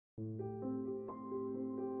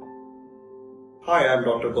Hi, I'm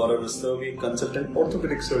Dr. Gaurav Rastogi,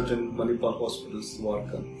 Consultant-Orthopedics Surgeon, Manipal Hospitals,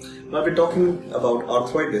 Dwarka. Now we're talking about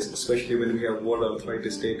arthritis, especially when we have World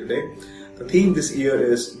Arthritis Day today. The theme this year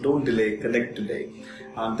is Don't Delay, Connect Today.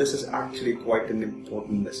 And this is actually quite an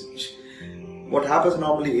important message. What happens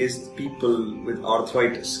normally is people with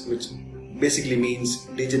arthritis, which basically means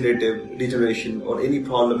degeneration or any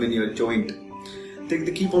problem in your joint,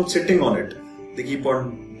 they keep on sitting on it. They keep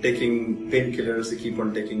on taking painkillers, they keep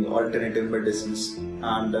on taking alternative medicines,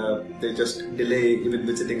 and they just delay even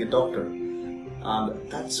visiting a doctor. And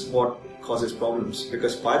that's what causes problems,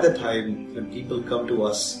 because by the time when people come to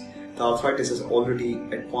us, the arthritis has already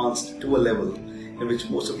advanced to a level in which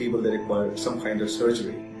most of the people they require some kind of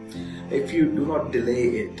surgery. If you do not delay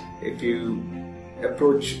it, if you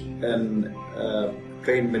approach an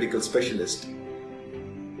trained medical specialist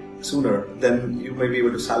sooner, then you may be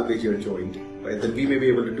able to salvage your joint. Right? Then we may be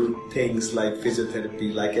able to do things like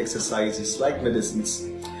physiotherapy, like exercises, like medicines,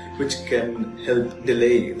 which can help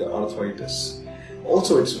delay the arthritis.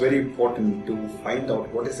 Also, it's very important to find out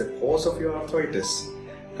what is the cause of your arthritis,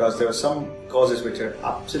 because there are some causes which are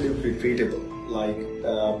absolutely treatable, like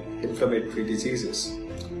inflammatory diseases.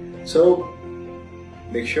 So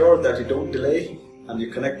make sure that you don't delay and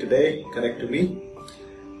you connect today, connect to me.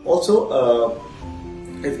 Also,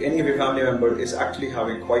 if any of your family member is actually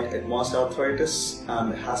having quite advanced arthritis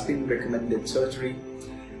and has been recommended surgery,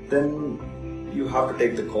 then you have to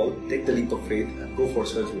take the call, take the leap of faith and go for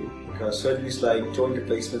surgery, because surgeries like joint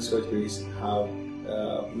replacement surgeries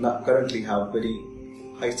currently have very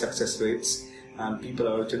high success rates and people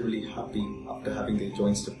are generally happy after having their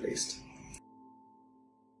joints replaced.